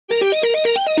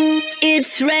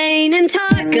It's raining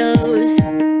tacos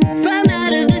from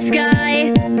out of the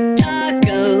sky.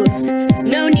 Tacos,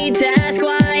 no need to ask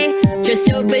why. Just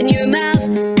open your mouth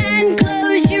and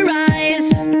close your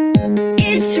eyes.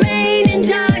 It's raining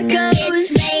tacos.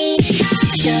 It's raining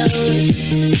tacos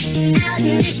out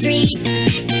in the street.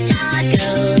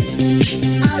 Tacos,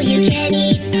 all you can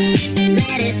eat.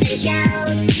 Lettuce and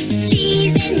shells,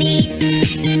 cheese and meat.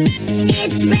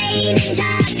 It's raining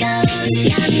tacos.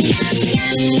 Yum, yum,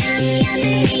 yum, yum, yum,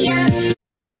 yum.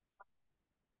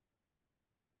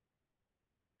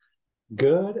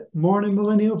 Good morning,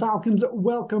 Millennial Falcons.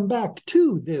 Welcome back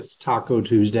to this Taco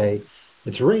Tuesday.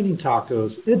 It's raining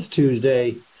tacos. It's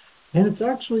Tuesday, and it's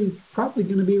actually probably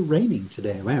going to be raining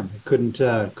today. Man, I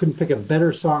couldn't pick a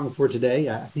better song for today.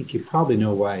 I think you probably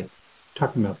know why I'm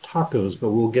talking about tacos, but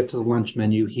we'll get to the lunch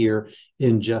menu here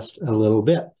in just a little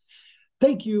bit.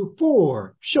 Thank you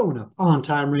for showing up on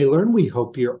Time Ready to Learn. We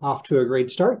hope you're off to a great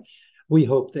start. We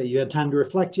hope that you had time to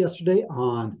reflect yesterday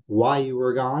on why you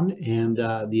were gone and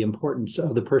the importance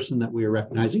of the person that we are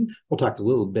recognizing. We'll talk a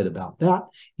little bit about that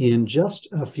in just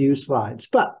a few slides.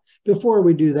 But before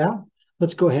we do that,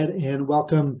 let's go ahead and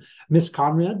welcome Miss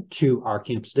Conrad to our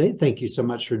campus today. Thank you so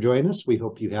much for joining us. We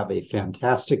hope you have a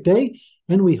fantastic day,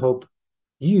 and we hope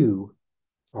you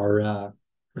are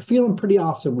feeling pretty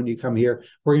awesome when you come here.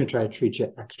 We're going to try to treat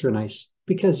you extra nice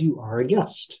because you are a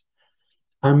guest.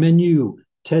 Our menu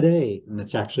today, and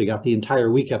it's actually got the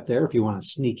entire week up there if you want to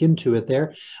sneak into it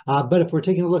there. But if we're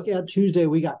taking a look at Tuesday,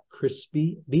 we got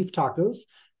crispy beef tacos,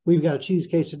 we've got a cheese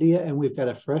quesadilla, and we've got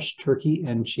a fresh turkey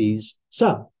and cheese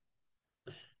sub.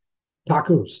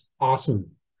 Tacos,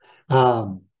 awesome.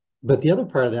 But the other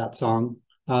part of that song,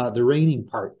 the raining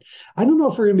part, I don't know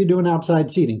if we're going to be doing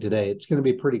outside seating today. It's going to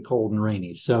be pretty cold and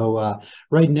rainy. So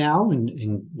right now,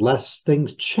 unless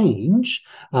things change,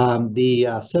 the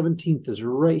 17th is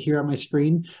right here on my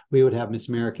screen. We would have Miss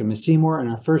America, Miss Seymour in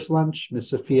our first lunch, Miss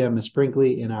Sophia, Miss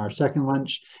Brinkley in our second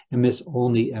lunch, and Miss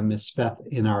Olney and Miss Beth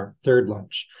in our third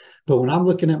lunch. But when I'm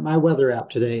looking at my weather app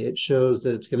today, it shows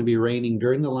that it's going to be raining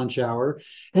during the lunch hour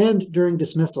and during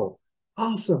dismissal.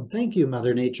 Awesome. Thank you,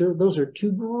 Mother Nature. Those are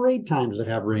two great times to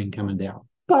have rain coming down.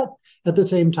 But at the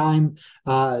same time,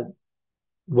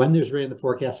 when there's rain in the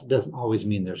forecast, it doesn't always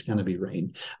mean there's going to be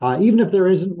rain. Even if there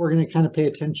isn't, we're going to kind of pay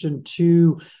attention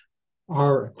to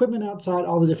our equipment outside,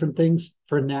 all the different things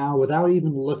for now, without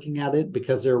even looking at it,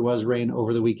 because there was rain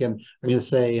over the weekend. I'm going to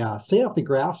say stay off the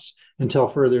grass until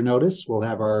further notice. We'll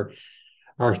have our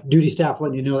duty staff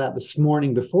letting you know that this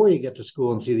morning before you get to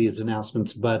school and see these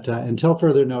announcements. But until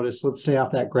further notice, let's stay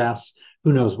off that grass.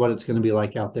 Who knows what it's going to be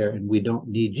like out there, and we don't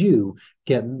need you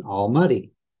getting all muddy.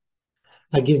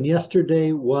 Again,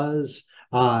 yesterday was,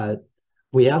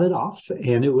 we had it off,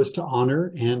 and it was to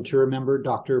honor and to remember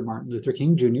Dr. Martin Luther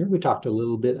King Jr. We talked a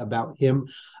little bit about him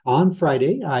on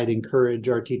Friday. I'd encourage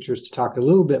our teachers to talk a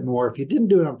little bit more, if you didn't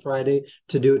do it on Friday,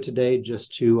 to do it today,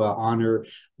 just to honor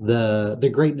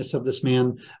the greatness of this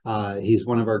man. He's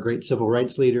one of our great civil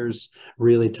rights leaders,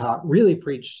 really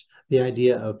preached the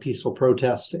idea of peaceful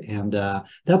protest, and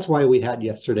that's why we had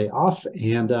yesterday off,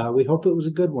 and we hope it was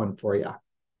a good one for you.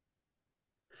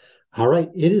 All right,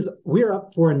 we're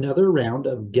up for another round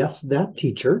of Guess That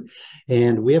Teacher,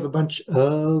 and we have a bunch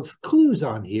of clues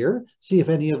on here. See if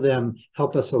any of them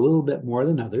help us a little bit more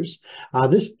than others.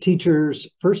 This teacher's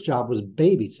first job was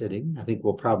babysitting. I think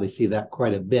we'll probably see that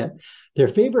quite a bit. Their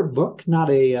favorite book, not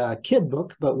a kid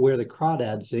book, but Where the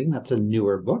Crawdads Sing. That's a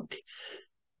newer book.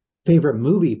 Favorite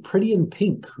movie, Pretty in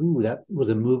Pink. Ooh, that was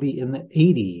a movie in the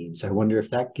 80s. I wonder if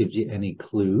that gives you any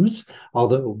clues.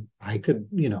 Although I could,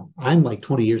 I'm like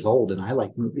 20 years old and I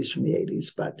like movies from the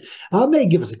 80s, but may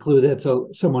give us a clue that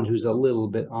it's someone who's a little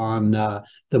bit on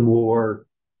the more,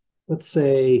 let's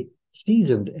say,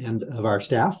 seasoned end of our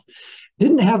staff.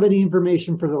 Didn't have any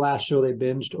information for the last show they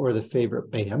binged or the favorite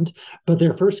band, but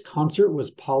their first concert was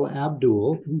Paula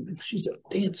Abdul. Ooh, she's a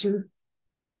dancer.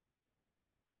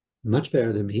 Much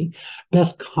better than me.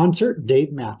 Best concert,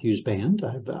 Dave Matthews Band.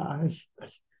 I've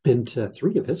been to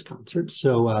 3 of his concerts,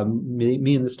 so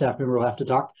me and the staff member will have to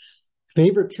talk.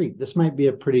 Favorite treat. This might be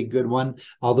a pretty good one,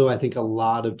 although I think a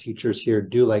lot of teachers here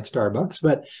do like Starbucks,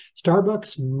 but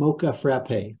Starbucks Mocha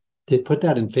Frappe. To put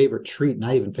that in favorite treat,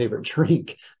 not even favorite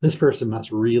drink, this person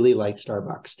must really like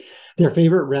Starbucks. Their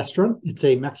favorite restaurant, it's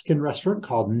a Mexican restaurant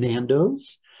called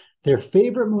Nando's. Their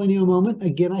favorite millennial moment,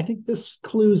 again, I think this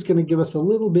clue is going to give us a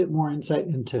little bit more insight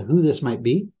into who this might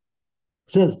be.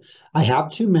 It says, I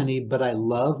have too many, but I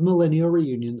love millennial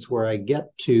reunions where I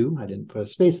get to, I didn't put a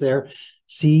space there,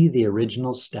 see the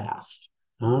original staff.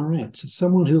 All right. So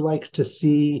someone who likes to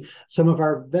see some of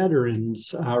our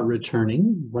veterans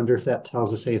returning. Wonder if that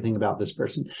tells us anything about this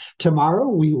person. Tomorrow,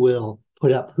 we will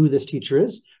put up who this teacher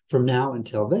is. From now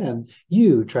until then,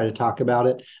 you try to talk about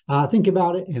it, think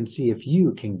about it, and see if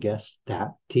you can guess that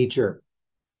teacher.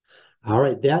 All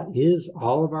right. That is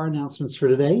all of our announcements for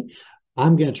today.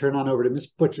 I'm going to turn on over to Miss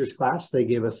Butcher's class. They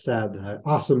gave us that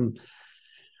awesome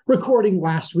recording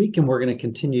last week, and we're going to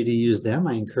continue to use them.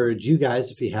 I encourage you guys,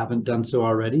 if you haven't done so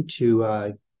already,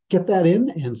 to get that in,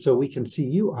 and so we can see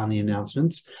you on the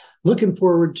announcements. Looking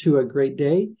forward to a great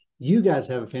day. You guys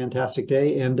have a fantastic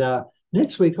day, and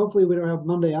next week, hopefully we don't have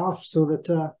Monday off so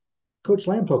that Coach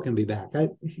Lampo can be back.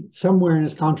 Somewhere in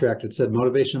his contract, it said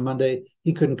Motivation Monday.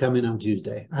 He couldn't come in on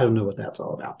Tuesday. I don't know what that's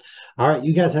all about. All right,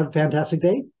 you guys have a fantastic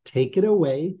day. Take it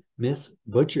away, Miss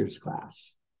Butcher's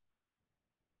class.